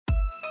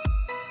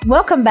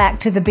Welcome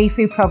back to the Be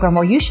Free program,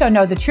 where you shall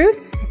know the truth,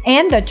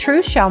 and the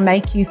truth shall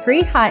make you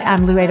free. Hi,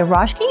 I'm Louetta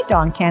Roschke.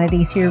 Dawn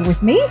Kennedy's here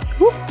with me,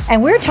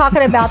 and we're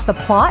talking about the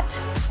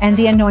plot and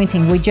the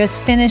anointing. We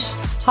just finished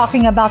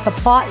talking about the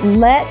plot.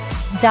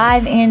 Let's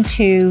dive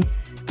into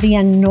the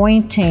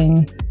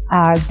anointing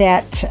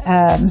that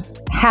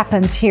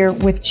happens here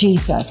with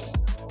Jesus.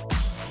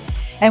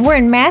 And we're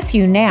in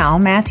Matthew now,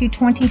 Matthew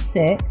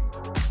 26,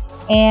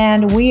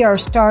 and we are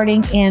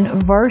starting in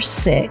verse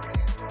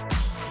 6.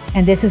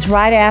 And this is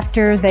right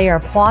after they are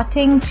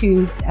plotting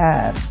to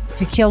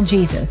kill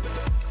Jesus.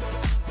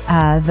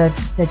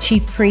 The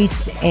chief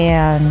priest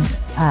and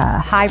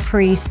high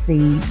priest,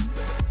 the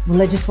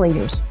religious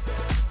leaders.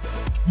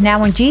 Now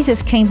when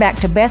Jesus came back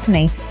to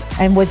Bethany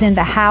and was in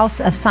the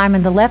house of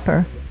Simon the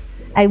leper,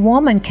 a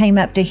woman came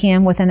up to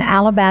him with an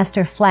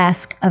alabaster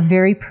flask of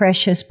very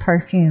precious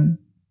perfume,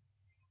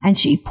 and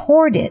she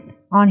poured it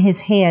on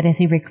his head as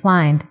he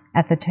reclined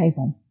at the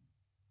table.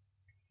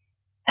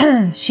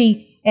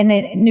 In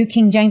the New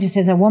King James, it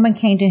says, a woman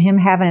came to him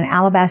having an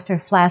alabaster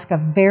flask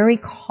of very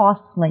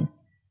costly,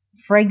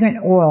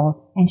 fragrant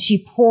oil, and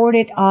she poured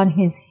it on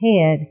his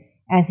head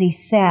as he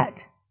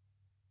sat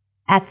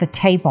at the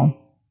table.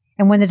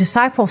 And when the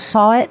disciples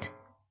saw it,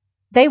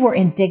 they were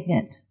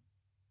indignant,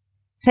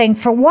 saying,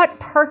 for what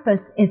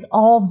purpose is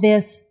all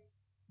this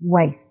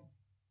waste?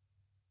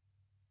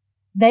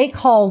 They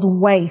called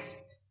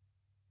waste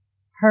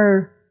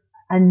her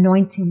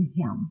anointing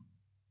him.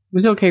 It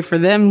was okay for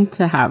them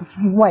to have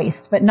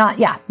waste, but not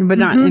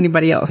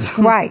anybody else.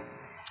 Right.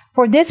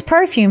 For this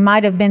perfume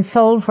might have been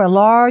sold for a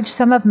large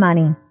sum of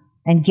money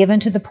and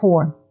given to the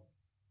poor.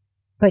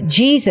 But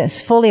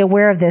Jesus, fully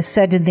aware of this,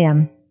 said to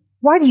them,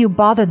 why do you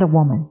bother the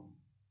woman?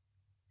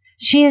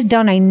 She has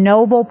done a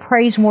noble,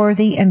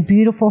 praiseworthy, and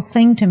beautiful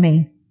thing to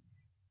me.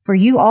 For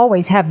you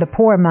always have the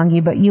poor among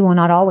you, but you will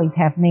not always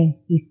have me.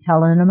 He's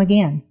telling them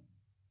again,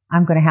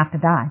 I'm going to have to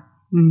die.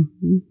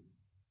 Mm-hmm.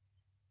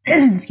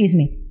 Excuse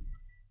me.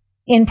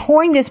 In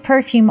pouring this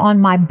perfume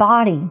on my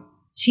body,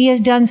 she has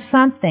done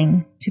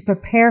something to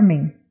prepare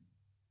me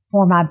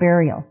for my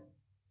burial.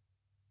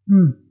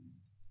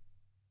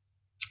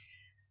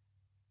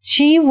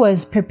 She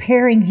was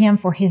preparing him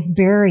for his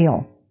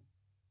burial.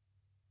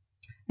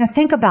 Now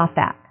think about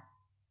that.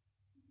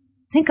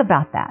 Think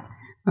about that.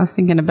 I was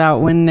thinking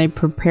about when they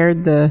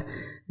prepared the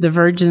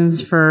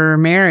virgins for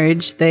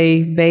marriage,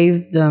 they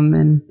bathed them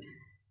and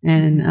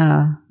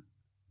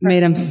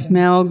made them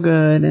smell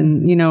good,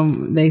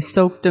 and they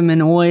soaked them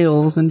in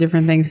oils and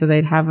different things so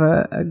they'd have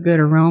a good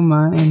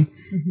aroma.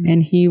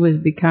 And he was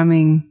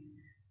becoming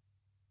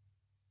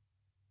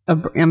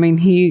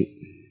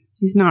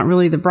he's not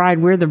really the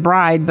bride, we're the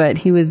bride, but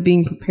he was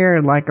being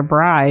prepared like a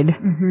bride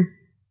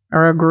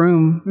or a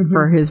groom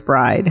for his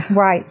bride.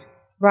 Right.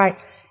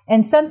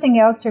 And something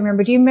else to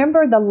remember. Do you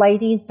remember the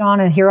ladies,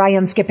 Donna? Here I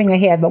am skipping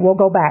ahead, but we'll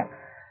go back.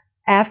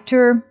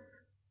 After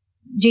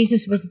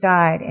Jesus was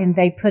died and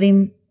they put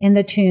him in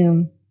the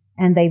tomb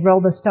and they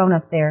rolled the stone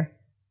up there,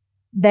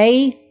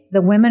 the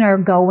women are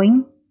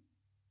going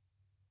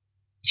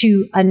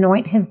to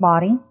anoint his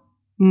body.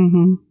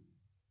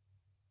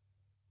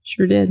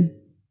 Sure did.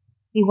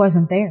 He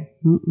wasn't there.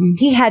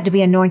 He had to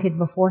be anointed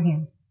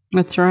beforehand.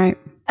 That's right.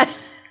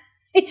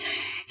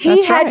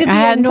 He had to be I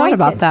hadn't anointed.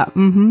 thought about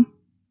that.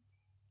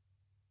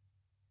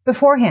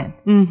 Beforehand.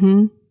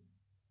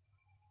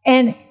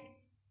 And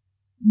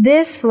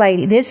this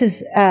lady, this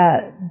is,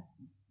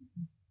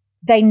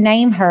 they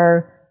name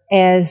her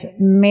as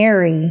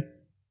Mary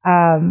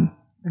of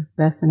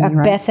Bethany.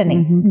 Of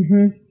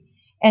Bethany.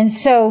 And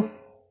so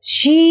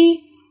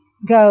she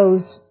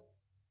goes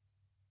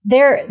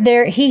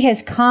there. He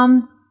has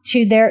come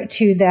to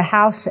the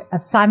house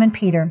of Simon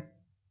Peter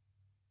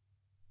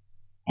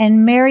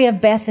and Mary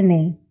of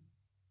Bethany.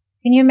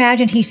 Can you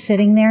imagine? He's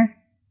sitting there.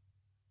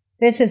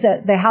 This is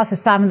the house of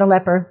Simon the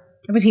leper.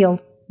 It was healed.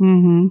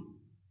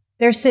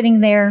 They're sitting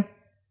there.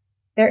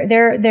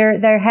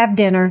 They have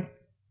dinner.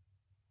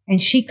 And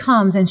she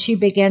comes and she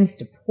begins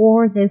to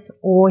pour this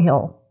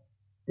oil,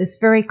 this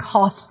very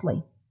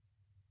costly,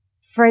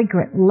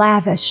 fragrant,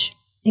 lavish,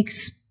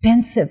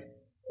 expensive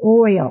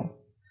oil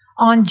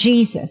on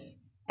Jesus.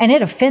 And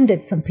it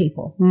offended some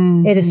people.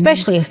 It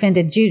especially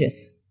offended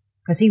Judas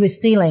because he was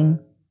stealing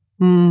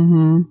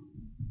from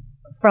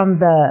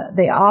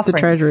the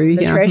offerings.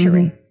 The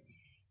treasury.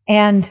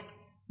 And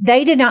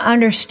they did not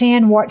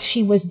understand what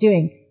she was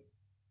doing.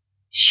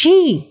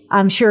 She,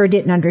 I'm sure,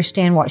 didn't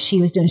understand what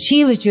she was doing.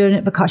 She was doing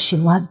it because she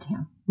loved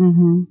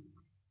him.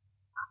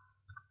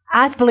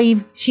 I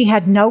believe she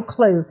had no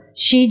clue.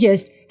 She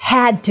just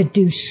had to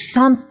do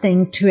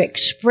something to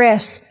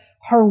express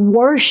her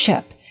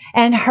worship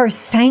and her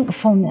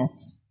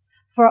thankfulness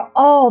for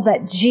all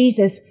that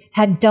Jesus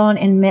had done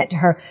and meant to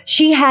her.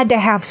 She had to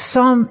have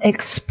some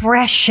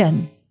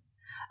expression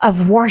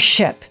of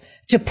worship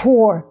to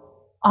pour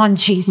on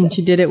Jesus. And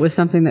she did it with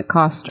something that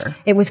cost her.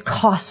 It was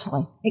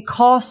costly. It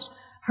cost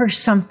her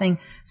something.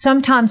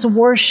 Sometimes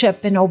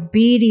worship and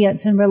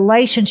obedience and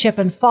relationship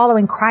and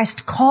following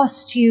Christ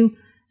cost you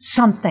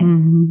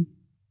something.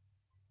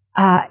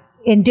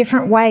 in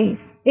different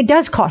ways. It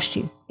does cost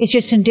you. It's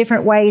just in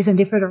different ways and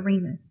different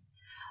arenas.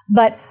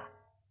 But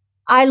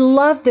I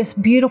love this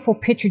beautiful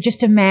picture.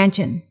 Just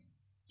imagine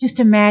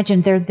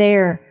they're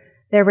there.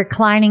 They're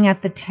reclining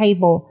at the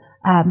table.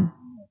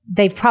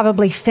 They've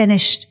probably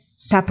finished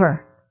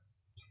supper.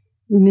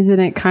 And isn't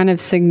it kind of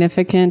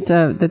significant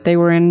that they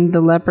were in the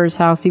leper's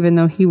house, even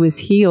though he was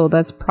healed?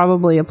 That's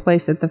probably a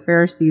place that the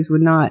Pharisees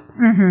would not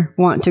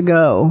want to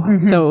go.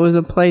 So it was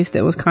a place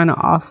that was kind of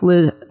off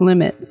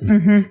limits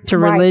to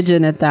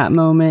religion at that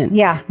moment.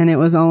 Yeah. And it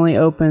was only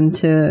open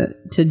to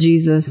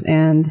Jesus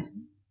and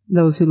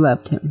those who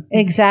loved him.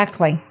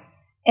 Exactly.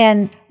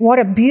 And what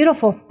a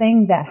beautiful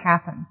thing that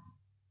happens.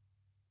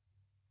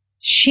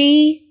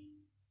 She,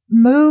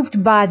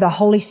 moved by the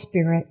Holy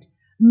Spirit,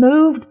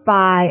 moved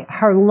by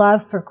her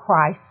love for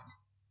Christ,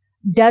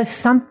 does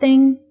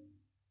something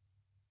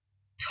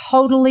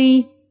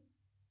totally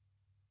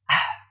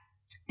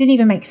didn't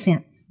even make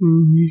sense.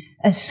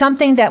 As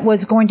something that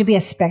was going to be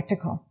a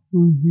spectacle.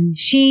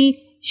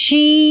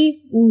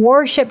 She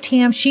worshiped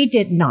him. She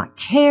did not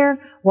care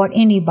what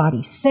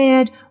anybody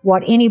said,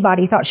 what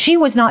anybody thought. She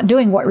was not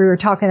doing what we were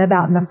talking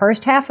about in the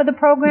first half of the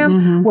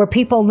program, where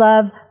people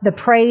love the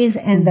praise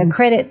and the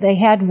credit they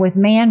had with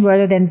man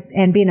rather than,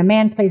 and being a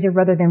man pleaser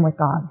rather than with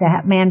God,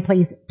 that man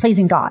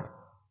pleasing God.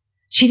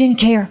 She didn't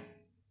care.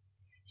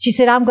 She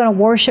said, I'm going to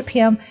worship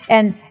him.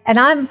 And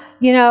I'm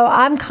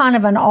kind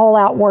of an all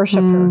out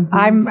worshiper.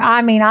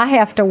 I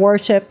have to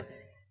worship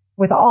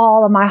with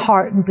all of my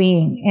heart and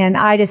being, and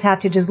I just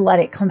have to just let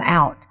it come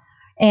out.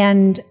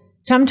 And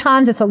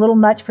sometimes it's a little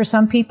much for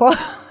some people,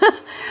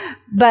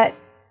 but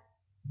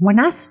when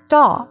I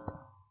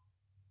stop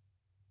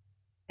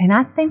and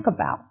I think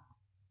about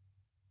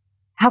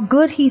how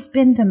good he's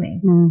been to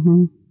me,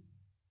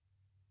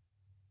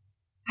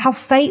 how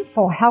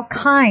faithful, how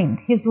kind,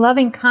 his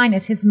loving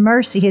kindness, his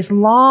mercy, his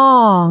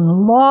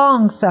long,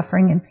 long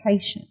suffering and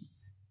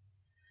patience,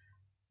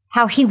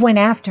 how he went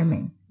after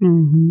me.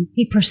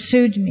 He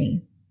pursued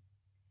me.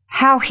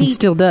 How he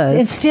still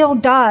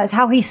does.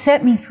 How he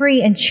set me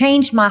free and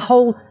changed my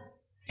whole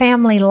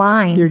family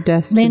line, your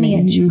destiny,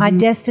 lineage, my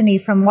destiny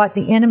from what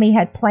the enemy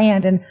had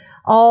planned, and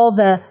all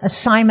the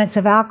assignments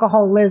of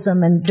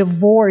alcoholism and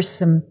divorce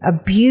and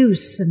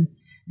abuse and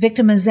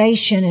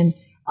victimization and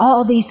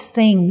all these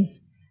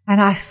things.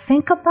 And I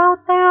think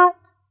about that.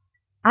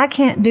 I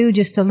can't do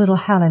just a little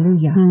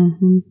hallelujah.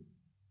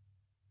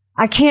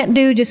 I can't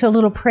do just a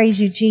little praise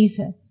you,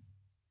 Jesus.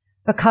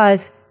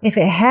 Because if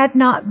it had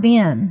not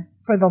been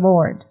for the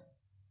Lord,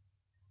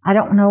 I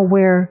don't know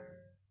where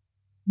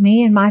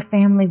me and my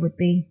family would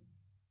be.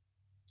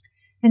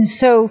 And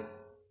so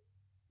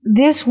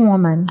this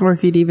woman, or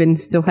if you'd even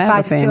still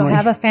have a family, still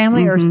have a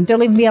family or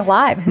still even be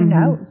alive, who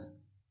knows?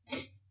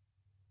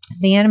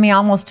 The enemy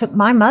almost took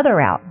my mother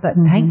out, but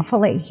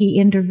thankfully he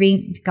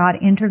intervened. God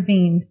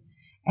intervened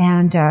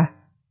and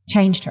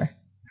changed her.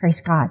 Praise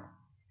God.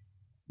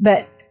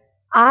 But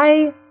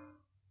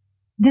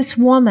this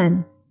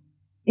woman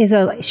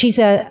she's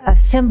a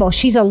symbol.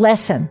 She's a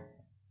lesson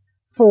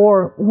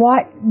for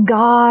what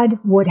God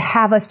would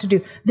have us to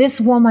do.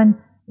 This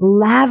woman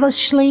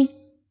lavishly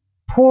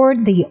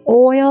poured the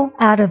oil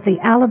out of the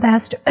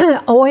alabaster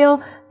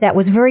oil that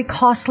was very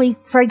costly,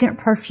 fragrant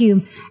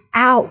perfume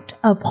out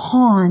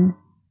upon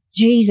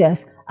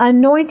Jesus,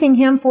 anointing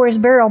him for his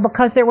burial,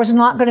 because there was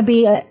not going to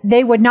be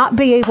they would not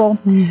be able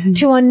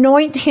to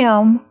anoint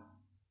him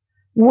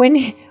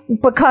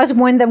because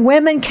when the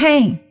women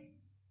came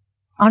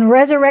on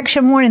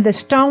resurrection morning, the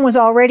stone was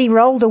already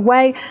rolled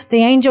away. The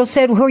angel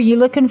said, who are you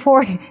looking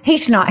for?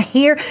 He's not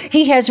here.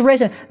 He has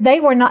risen. They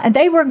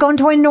were going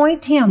to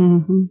anoint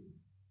him.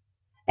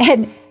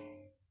 And,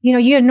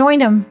 you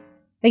anoint them.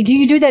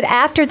 You do that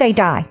after they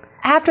die.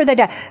 After they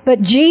die.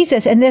 But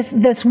Jesus and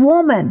this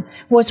woman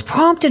was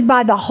prompted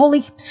by the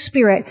Holy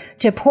Spirit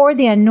to pour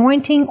the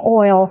anointing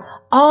oil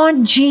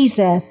on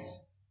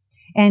Jesus.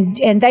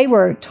 And they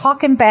were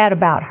talking bad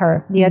about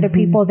her, the other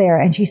people there.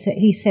 And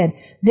he said,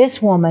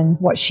 this woman,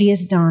 what she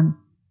has done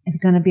is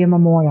going to be a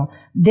memorial.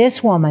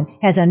 This woman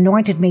has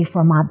anointed me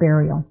for my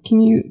burial.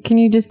 Can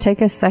you just take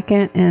a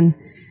second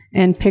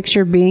and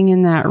picture being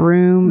in that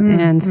room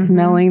and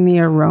smelling the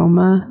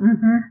aroma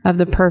of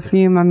the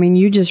perfume? I mean,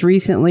 you just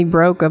recently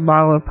broke a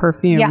bottle of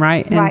perfume,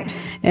 right?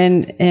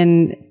 And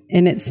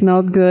it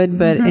smelled good,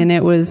 but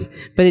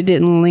it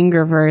didn't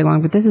linger very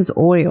long. But this is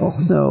oil,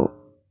 so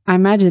I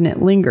imagine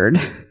it lingered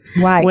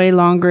way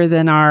longer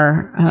than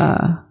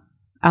our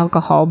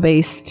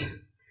alcohol-based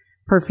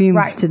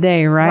perfumes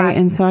today, right?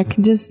 And so I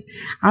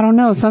don't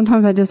know,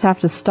 sometimes I just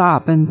have to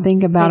stop and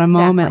think about a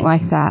moment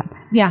like that.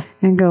 Yeah.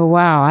 And go,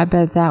 wow, I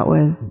bet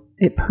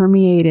it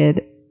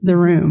permeated the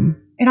room.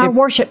 And our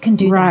worship can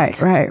do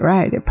that.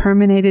 Right. It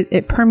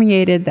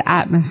permeated the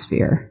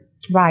atmosphere.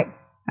 Right.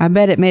 I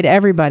bet it made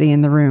everybody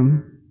in the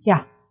room.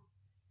 Yeah.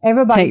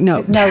 Everybody take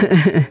note.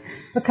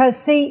 Because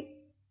see,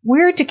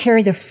 we're to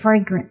carry the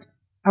fragrant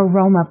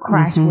aroma of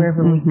Christ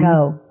wherever we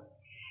go.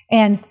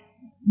 And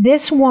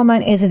this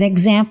woman is an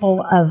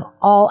example of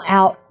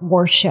all-out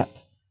worship,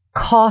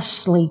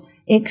 costly,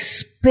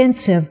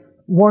 expensive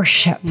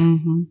worship.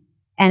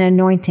 and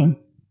anointing.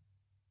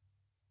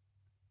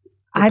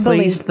 I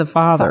believe the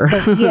Father.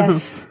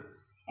 Yes.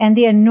 And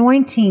the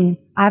anointing,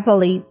 I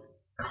believe,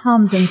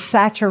 comes and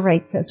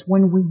saturates us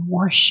when we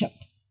worship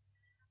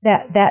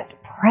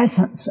that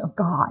presence of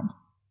God.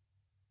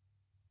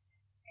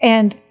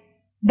 And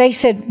they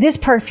said this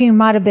perfume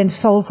might have been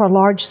sold for a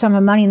large sum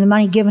of money and the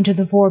money given to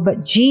the poor,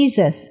 but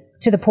Jesus,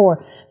 to the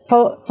poor,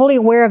 fully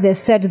aware of this,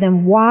 said to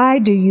them, "Why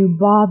do you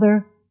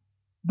bother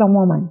the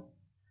woman?"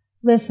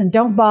 Listen,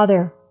 don't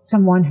bother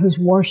someone who's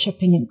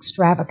worshiping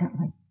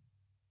extravagantly.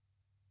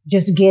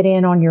 Just get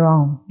in on your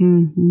own.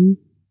 Mm-hmm.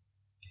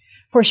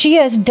 For she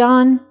has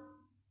done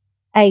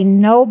a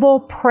noble,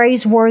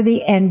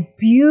 praiseworthy, and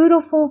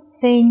beautiful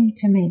thing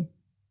to me.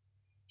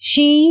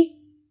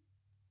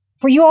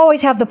 For you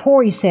always have the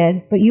poor, he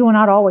said, but you will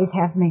not always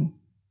have me.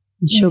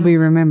 She'll be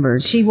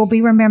remembered. She will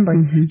be remembered.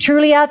 Mm-hmm.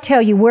 Truly, I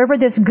tell you, wherever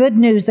this good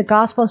news, the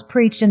gospel is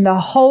preached in the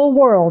whole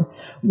world,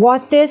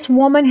 what this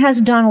woman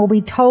has done will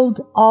be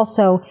told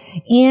also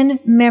in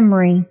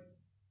memory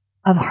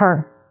of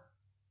her.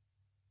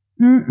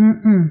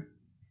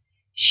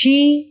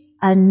 She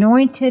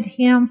anointed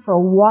him for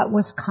what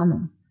was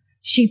coming.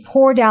 She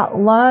poured out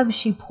love.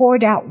 She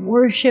poured out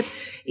worship.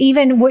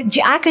 Even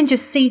I can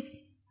just see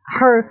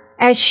her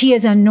as she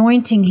is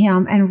anointing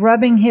him and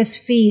rubbing his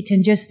feet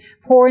and just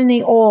pouring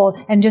the oil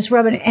and just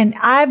rubbing. And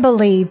I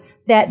believe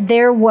that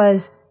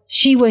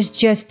she was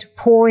just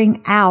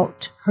pouring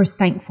out her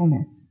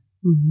thankfulness.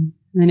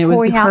 Mm-hmm. And it was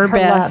her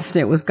best.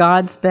 Love. It was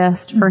God's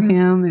best for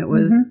him. It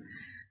was,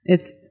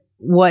 it's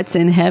what's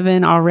in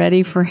heaven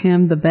already for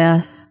him, the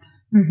best.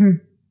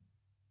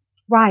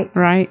 Right.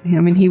 Right. I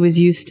mean, he was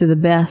used to the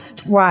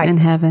best in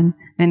heaven,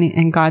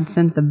 and God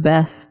sent the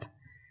best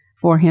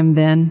for him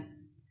then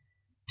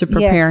to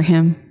prepare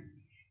him.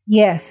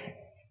 Yes.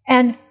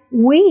 And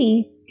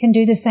we can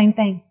do the same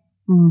thing.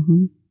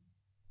 Mm-hmm.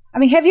 I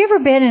mean, have you ever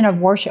been in a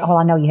worship? Oh,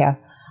 I know you have.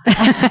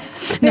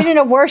 Been in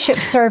a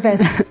worship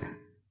service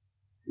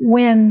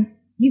when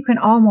you can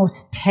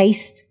almost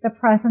taste the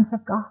presence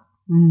of God?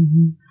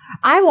 Mm-hmm.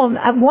 I will,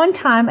 at one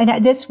time, and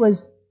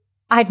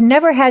I'd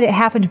never had it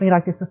happen to me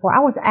like this before. I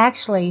was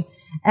actually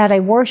at a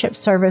worship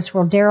service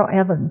where Daryl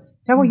Evans,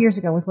 several years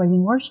ago, was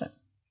leading worship.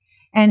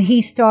 And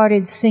he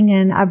started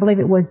singing, I believe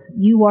it was,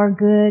 "You Are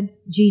Good,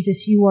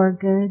 Jesus, You Are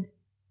Good."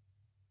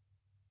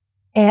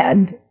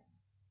 And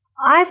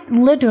I've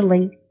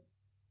literally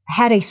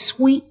had a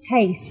sweet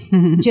taste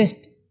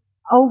just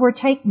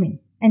overtake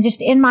me. And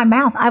just in my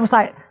mouth, I was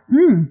like,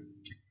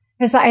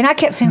 It's like, and I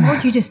kept saying,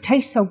 "Lord, you just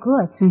taste so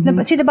good." No,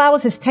 but see, the Bible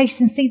says,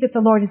 "Taste and see that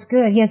the Lord is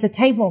good." He has a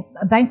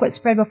banquet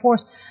spread before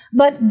us.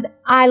 But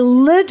I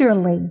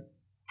literally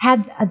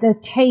had the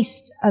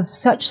taste of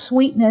such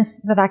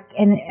sweetness that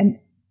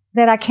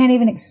I can't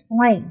even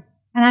explain.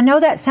 And I know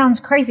that sounds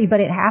crazy, but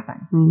it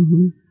happened.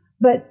 Mm-hmm.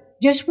 But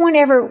just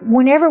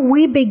whenever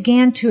we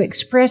begin to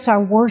express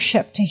our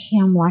worship to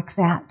Him like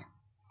that,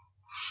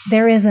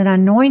 there is an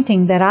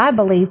anointing that I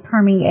believe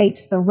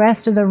permeates the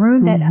rest of the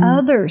room that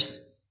others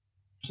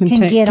can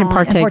get on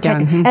partake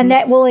on. And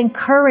that will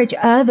encourage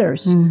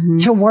others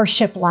to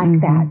worship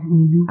like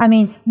that. I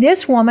mean,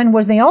 this woman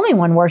was the only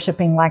one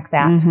worshiping like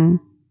that.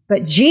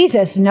 But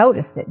Jesus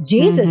noticed it.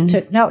 Jesus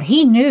took note.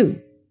 He knew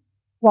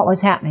what was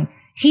happening.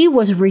 He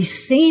was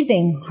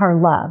receiving her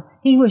love.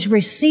 He was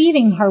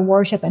receiving her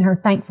worship and her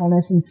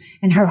thankfulness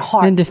and her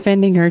heart. And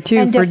defending her,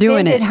 too, for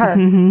doing it. Her.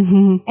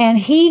 And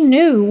he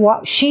knew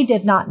what she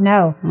did not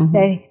know,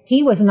 that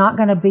he was not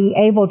going to be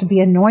able to be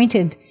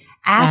anointed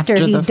after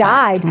he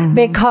died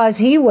because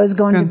he was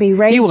going to be raised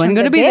from the dead. He wasn't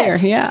going to be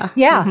there,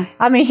 Yeah.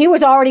 I mean, he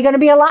was already going to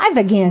be alive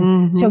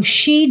again. So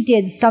she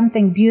did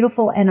something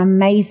beautiful and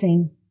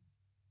amazing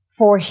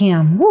for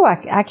him. Woo,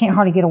 I can't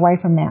hardly get away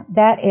from that.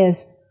 That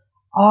is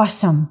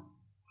awesome.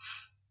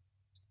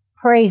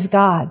 Praise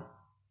God.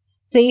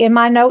 See, in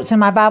my notes in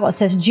my Bible, it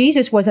says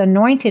Jesus was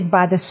anointed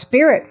by the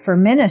Spirit for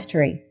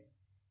ministry.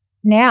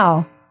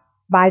 Now,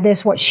 by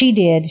this, what she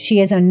did,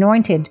 she is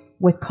anointed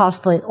with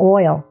costly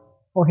oil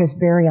for his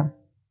burial.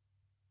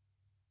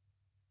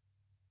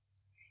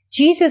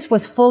 Jesus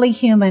was fully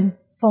human,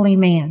 fully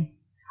man.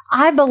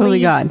 I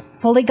believe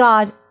fully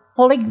God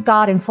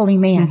and fully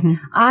man.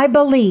 I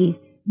believe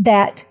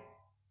that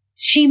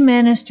she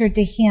ministered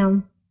to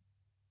him,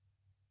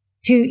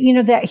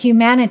 to, that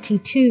humanity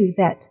too,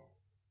 that,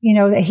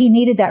 that he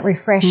needed that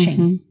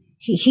refreshing.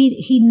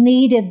 He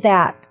needed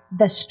that,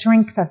 the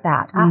strength of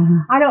that.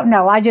 I don't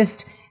know.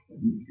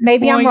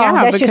 Maybe I'm wrong.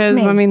 That's because, just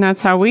me. I mean,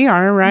 that's how we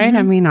are, right?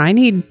 I mean, I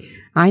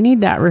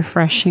need that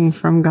refreshing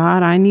from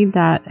God. I need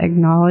that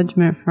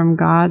acknowledgement from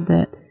God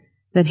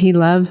that he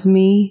loves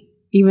me,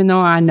 even though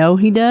I know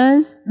he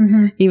does,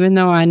 even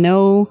though I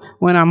know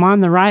when I'm on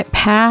the right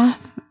path,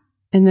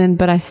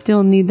 but I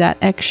still need that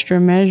extra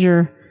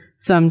measure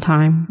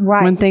sometimes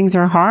when things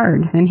are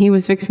hard. And he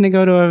was fixing to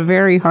go to a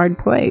very hard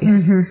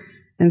place.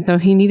 And so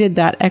he needed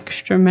that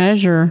extra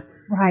measure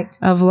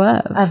of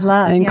love.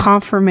 And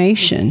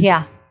confirmation.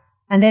 Yeah.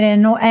 And then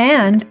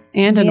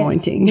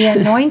anointing. The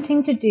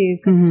anointing to do,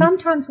 because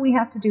sometimes we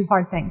have to do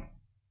hard things.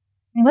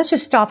 I mean, let's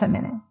just stop a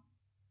minute.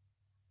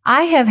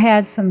 I have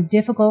had some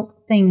difficult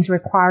things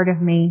required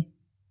of me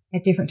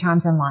at different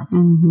times in life.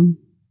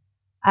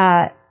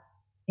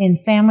 In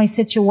family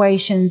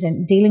situations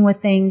and dealing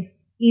with things,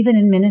 even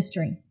in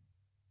ministry.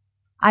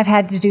 I've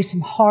had to do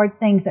some hard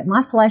things that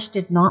my flesh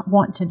did not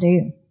want to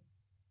do.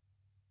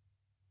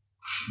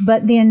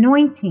 But the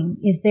anointing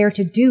is there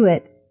to do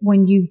it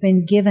when you've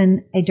been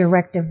given a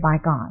directive by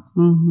God.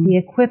 The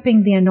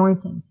equipping, the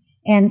anointing.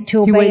 And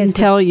to obey. He wouldn't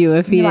tell you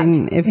if he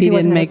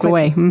didn't make a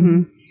way.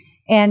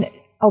 And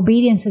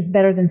obedience is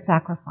better than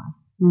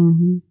sacrifice.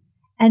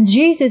 And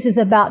Jesus is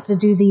about to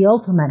do the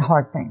ultimate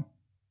hard thing.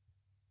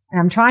 And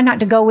I'm trying not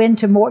to go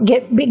into more,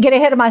 get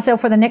ahead of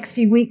myself for the next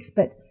few weeks,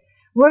 but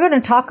we're going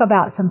to talk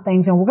about some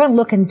things, and we're going to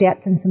look in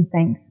depth in some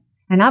things.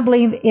 And I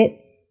believe it,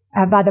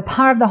 by the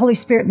power of the Holy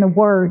Spirit and the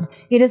Word,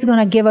 it is going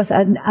to give us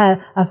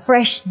a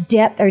fresh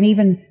depth or an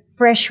even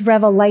fresh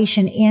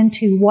revelation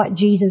into what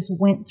Jesus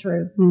went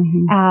through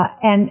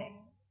and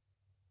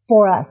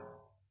for us.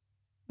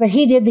 But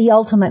He did the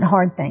ultimate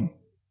hard thing.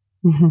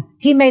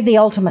 He made the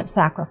ultimate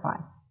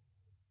sacrifice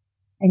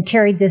and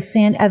carried the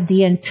sin of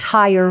the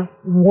entire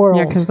world.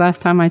 Yeah, because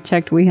last time I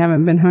checked, we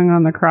haven't been hung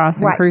on the cross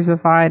and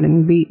crucified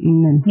and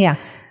beaten.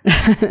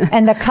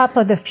 And the cup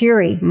of the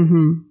fury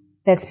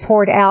that's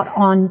poured out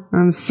on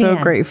I'm sin.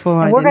 So grateful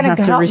I didn't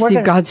have to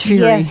receive God's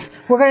fury. Yes,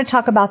 we're going to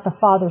talk about the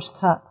Father's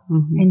cup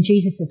and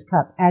Jesus'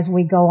 cup as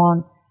we go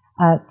on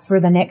for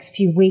the next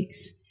few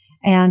weeks.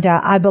 And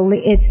I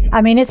believe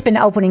it's been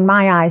opening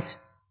my eyes.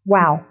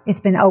 Wow, it's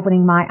been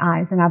opening my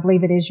eyes, and I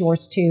believe it is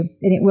yours too,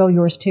 and it will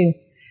yours too.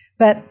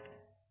 But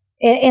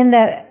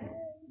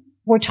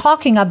we're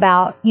talking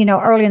about,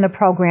 early in the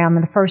program,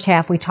 in the first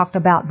half, we talked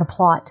about the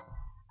plot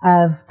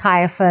of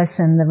Caiaphas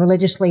and the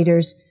religious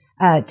leaders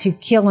to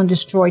kill and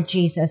destroy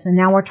Jesus. And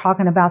now we're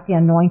talking about the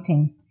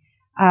anointing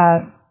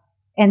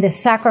and the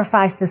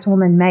sacrifice this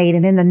woman made.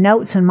 And in the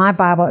notes in my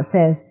Bible, it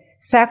says,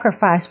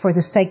 sacrifice for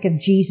the sake of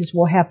Jesus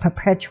will have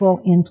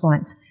perpetual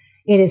influence.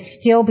 It is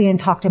still being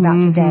talked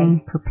about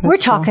today. Perpetual. We're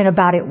talking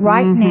about it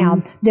right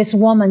now. This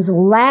woman's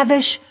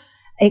lavish,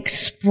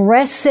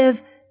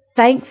 expressive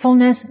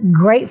thankfulness,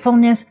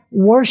 gratefulness,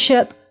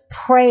 worship,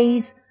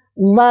 praise,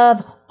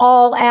 love,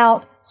 all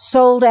out,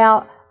 sold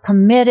out,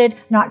 committed,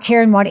 not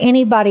caring what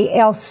anybody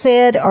else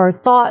said or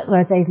thought.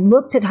 As they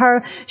looked at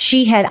her,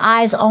 she had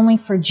eyes only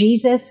for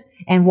Jesus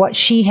and what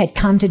she had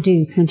come to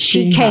do. And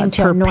she came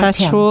to anoint him.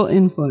 Perpetual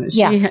influence.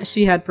 Yeah.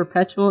 She had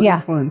perpetual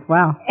influence.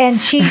 Wow. And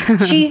she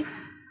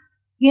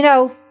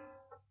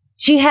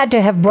she had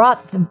to have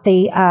brought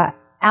the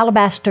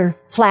alabaster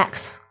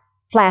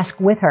flask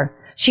with her.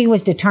 She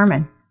was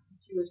determined.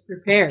 She was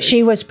prepared.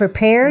 She was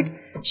prepared.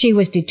 She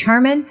was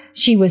determined.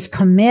 She was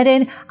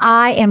committed.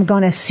 I am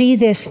going to see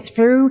this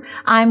through.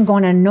 I'm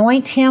going to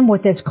anoint him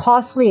with this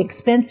costly,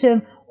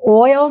 expensive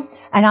oil,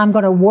 and I'm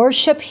going to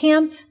worship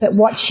him. But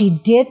what she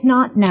did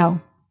not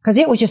know, because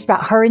it was just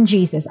about her and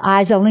Jesus,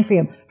 eyes only for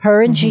him,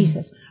 her and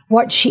Jesus.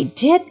 What she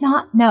did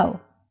not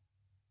know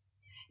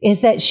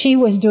is that she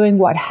was doing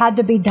what had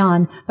to be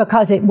done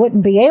because it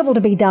wouldn't be able to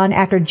be done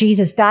after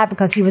Jesus died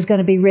because he was going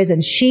to be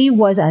risen. She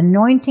was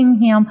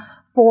anointing him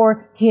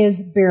for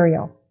his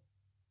burial.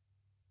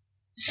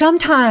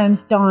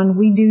 Sometimes, Dawn,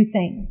 we do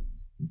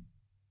things.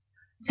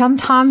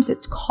 Sometimes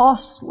it's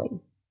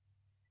costly,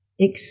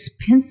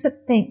 expensive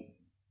things.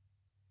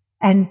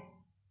 And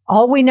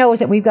all we know is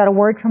that we've got a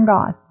word from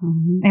God.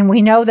 And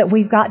we know that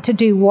we've got to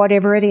do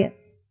whatever it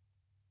is.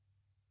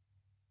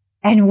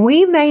 And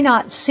we may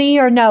not see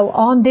or know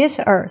on this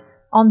earth,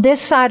 on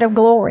this side of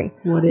glory,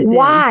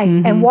 why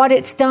and what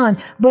it's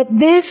done. But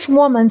this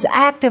woman's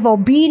act of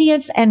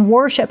obedience and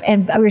worship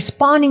and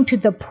responding to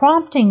the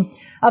prompting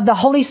of the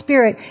Holy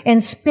Spirit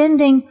and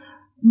spending,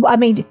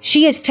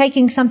 she is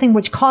taking something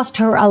which cost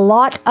her a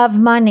lot of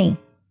money.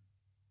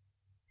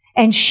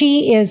 And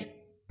she is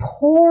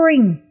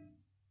pouring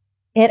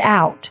it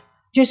out.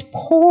 Just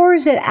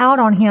pours it out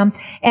on him.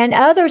 And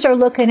others are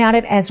looking at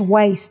it as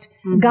waste.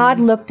 God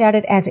looked at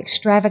it as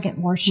extravagant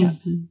worship.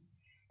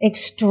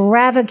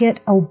 Extravagant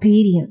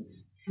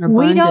obedience. Abundance.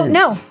 We don't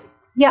know.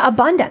 Yeah,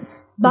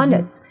 abundance.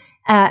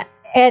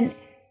 And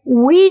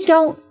we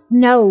don't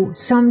know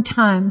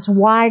sometimes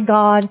why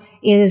God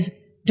is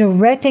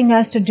directing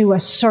us to do a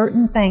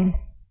certain thing.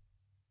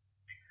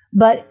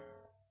 But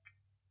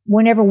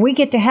whenever we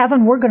get to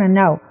heaven, we're going to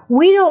know.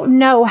 We don't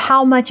know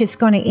how much it's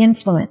going to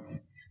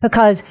influence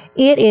because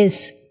it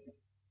is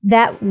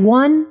that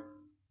one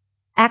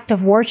act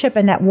of worship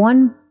and that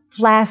one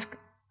flask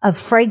of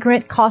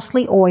fragrant,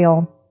 costly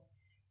oil.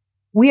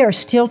 We are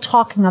still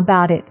talking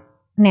about it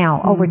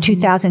now, over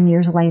 2,000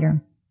 years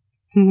later.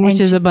 Which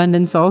is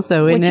abundance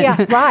also, isn't it?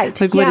 Yeah, right.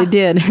 Look what it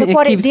did.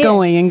 It keeps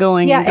going and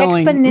going and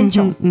going. Yeah,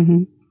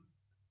 exponential.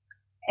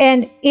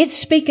 And it's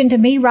speaking to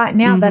me right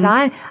now that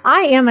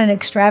I am an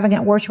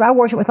extravagant worshiper. I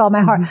worship with all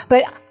my heart.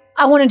 But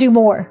I want to do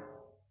more.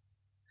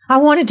 I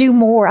want to do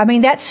more.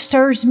 That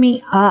stirs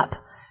me up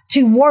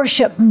to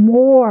worship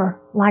more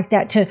like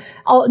that, to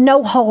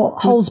no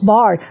holes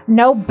barred,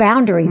 no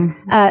boundaries,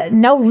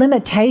 no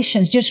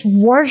limitations, just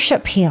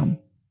worship him.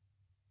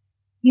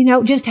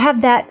 Just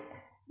have that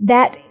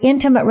that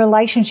intimate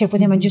relationship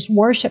with Him and just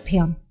worship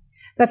Him,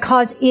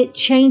 because it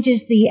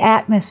changes the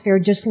atmosphere,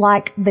 just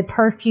like the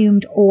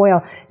perfumed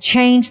oil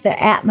changed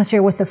the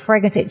atmosphere with the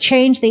fragrance. It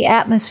changed the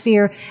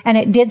atmosphere, and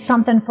it did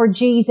something for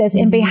Jesus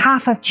in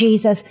behalf of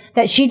Jesus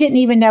that she didn't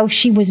even know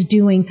she was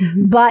doing,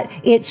 but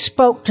it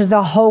spoke to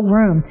the whole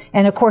room.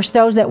 And of course,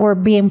 those that were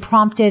being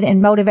prompted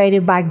and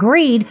motivated by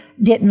greed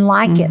didn't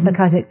like it,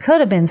 because it could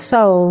have been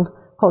sold,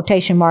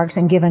 quotation marks,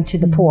 and given to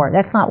the poor.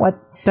 That's not what...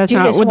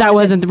 That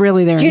wasn't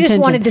really their intention. You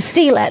just wanted to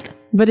steal it.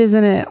 But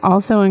isn't it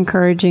also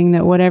encouraging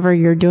that whatever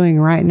you're doing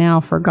right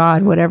now for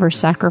God, whatever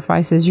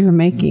sacrifices you're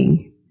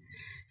making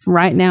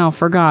right now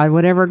for God,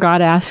 whatever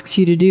God asks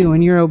you to do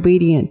and you're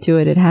obedient to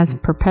it, it has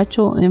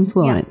perpetual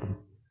influence. Yeah.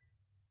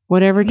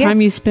 Whatever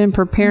time you spend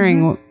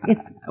preparing,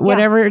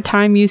 whatever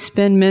time you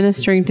spend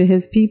ministering to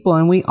His people,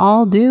 and we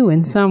all do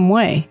in some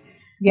way.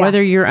 Yeah.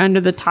 Whether you're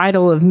under the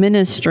title of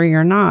ministry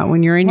or not,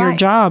 when you're in your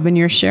job and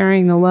you're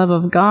sharing the love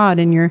of God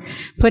and you're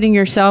putting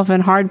yourself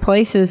in hard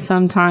places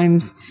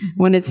sometimes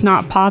when it's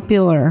not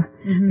popular,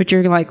 but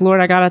you're like, Lord,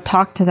 I got to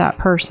talk to that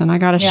person. I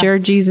got to share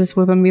Jesus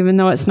with them, even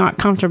though it's not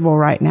comfortable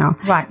right now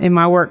in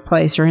my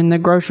workplace or in the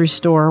grocery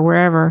store or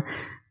wherever.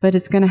 But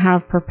it's going to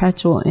have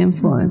perpetual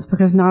influence,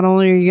 because not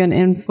only are you going to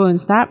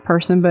influence that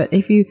person, but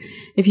if you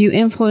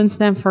influence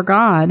them for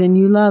God and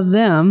you love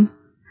them,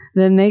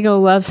 then they go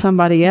love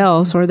somebody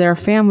else or their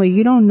family.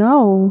 You don't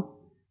know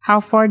how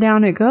far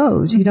down it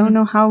goes. You don't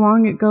know how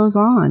long it goes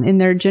on in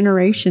their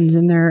generations,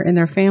 in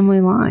their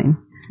family line.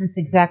 That's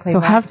exactly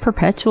right. So have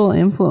perpetual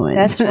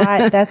influence. That's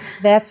right.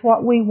 That's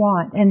what we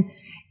want. And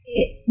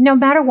no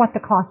matter what the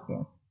cost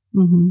is,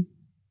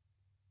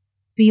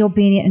 be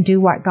obedient and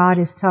do what God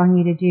is telling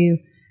you to do.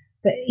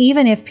 But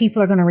even if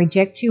people are going to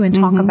reject you and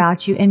talk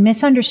about you and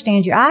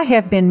misunderstand you, I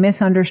have been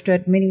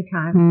misunderstood many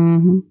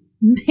times.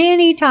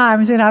 Many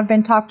times, and I've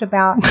been talked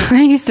about.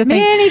 I used to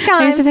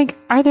think,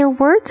 are there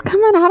words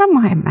coming out of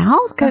my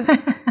mouth? Because,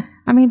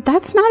 I mean,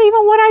 that's not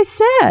even what I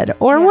said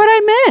or what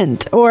I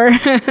meant, or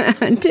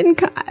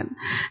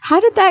how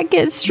did that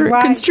get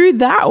construed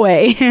that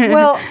way?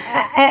 Well,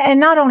 and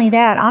not only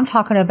that, I'm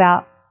talking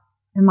about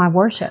in my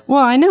worship.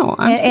 Well, I know.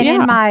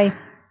 In my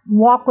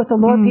walk with the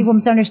Lord, people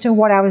misunderstood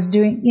what I was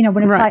doing,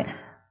 when it's like,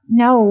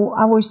 no,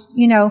 I was,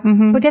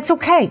 but that's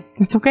okay.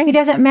 It's okay. It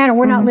doesn't matter.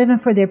 We're not living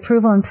for the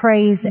approval and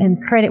praise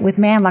and credit with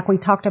man like we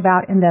talked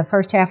about in the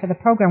first half of the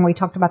program. We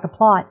talked about the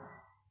plot.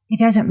 It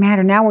doesn't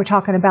matter. Now we're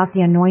talking about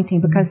the anointing,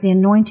 because the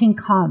anointing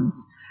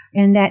comes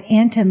in that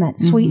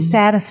intimate, sweet,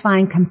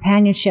 satisfying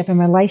companionship and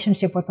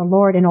relationship with the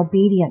Lord and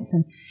obedience.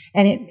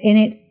 And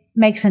it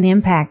makes an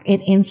impact.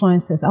 It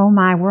influences. Oh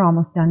my, we're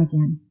almost done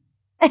again.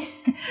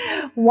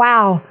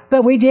 Wow.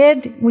 But we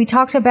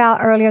talked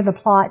about earlier the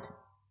plot.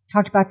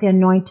 Talked about the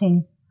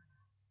anointing.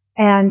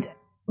 And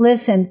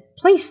listen,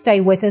 please stay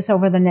with us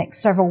over the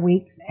next several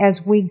weeks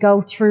as we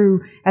walk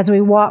through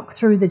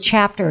the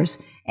chapters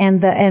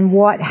and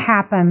what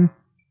happened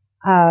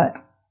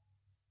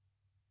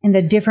in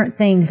the different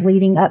things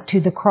leading up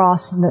to the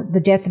cross and the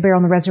death, the burial,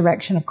 and the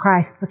resurrection of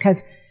Christ,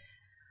 because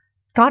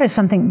God is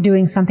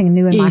doing something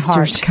new in my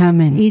heart. Easter's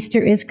coming.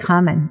 Easter is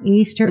coming.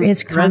 Easter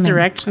is coming.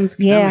 Resurrection's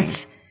coming.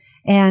 Yes.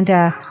 And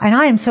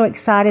I am so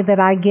excited that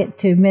I get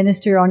to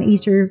minister on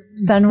Easter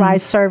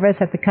sunrise service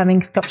at the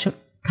Coming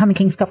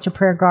King Sculpture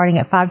Prayer Garden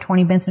at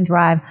 520 Benson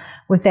Drive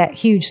with that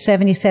huge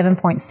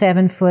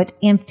 77.7 foot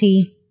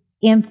empty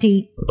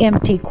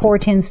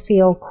Corten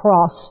steel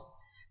cross,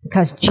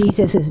 because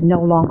Jesus is no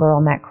longer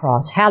on that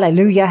cross.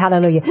 Hallelujah,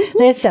 hallelujah.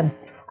 Listen,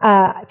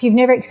 if you've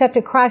never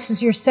accepted Christ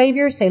as your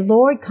Savior, say,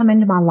 Lord, come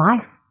into my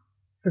life.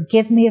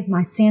 Forgive me of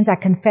my sins. I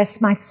confess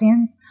my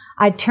sins.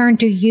 I turn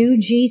to you,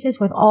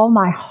 Jesus, with all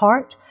my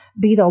heart.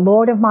 Be the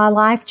Lord of my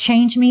life.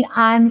 Change me.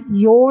 I'm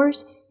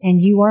yours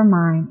and you are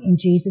mine. In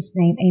Jesus'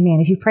 name, amen.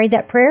 If you prayed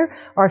that prayer,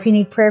 or if you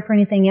need prayer for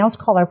anything else,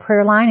 call our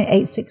prayer line at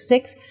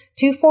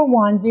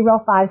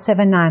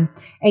 866-241-0579.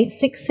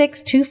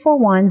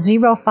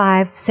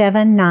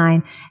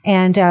 866-241-0579.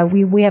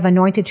 And we have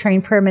anointed,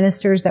 trained prayer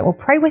ministers that will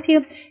pray with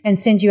you and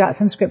send you out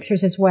some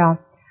scriptures as well.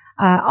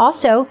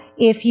 Also,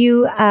 if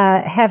you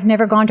have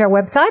never gone to our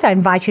website, I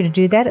invite you to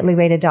do that at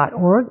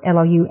luada.org,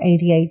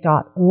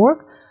 luada.org.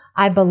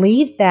 I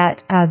believe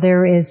that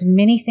there is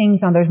many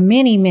things on there. There's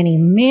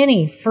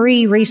many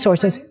free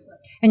resources.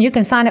 And you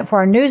can sign up for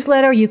our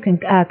newsletter. You can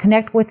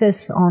connect with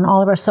us on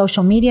all of our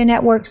social media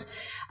networks.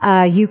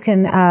 You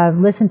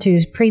can listen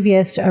to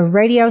previous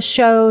radio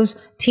shows,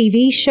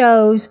 TV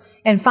shows,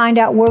 and find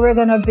out where we're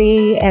going to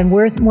be and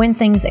when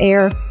things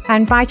air. I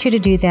invite you to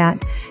do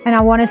that. And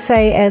I want to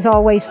say, as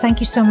always, thank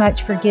you so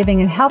much for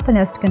giving and helping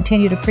us to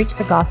continue to preach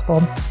the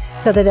gospel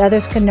so that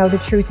others can know the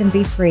truth and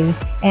be free.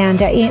 And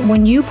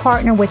when you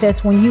partner with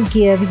us, when you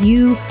give,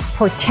 you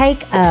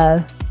partake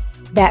of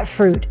that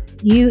fruit.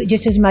 You,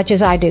 just as much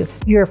as I do,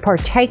 you're a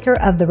partaker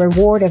of the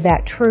reward of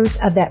that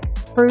truth, of that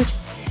fruit.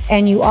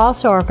 And you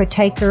also are a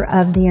partaker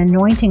of the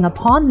anointing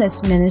upon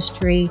this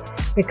ministry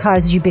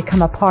because you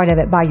become a part of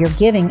it by your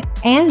giving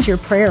and your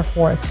prayer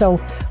for us. So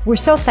we're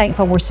so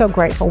thankful. We're so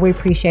grateful. We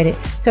appreciate it.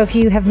 So if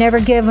you have never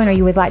given or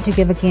you would like to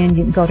give again,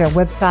 you can go to our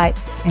website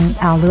and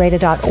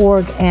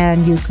Louetta.org,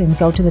 and you can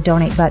go to the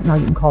donate button, or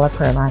you can call our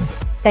prayer line.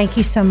 Thank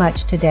you so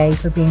much today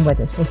for being with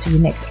us. We'll see you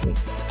next week.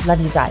 Love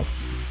you guys.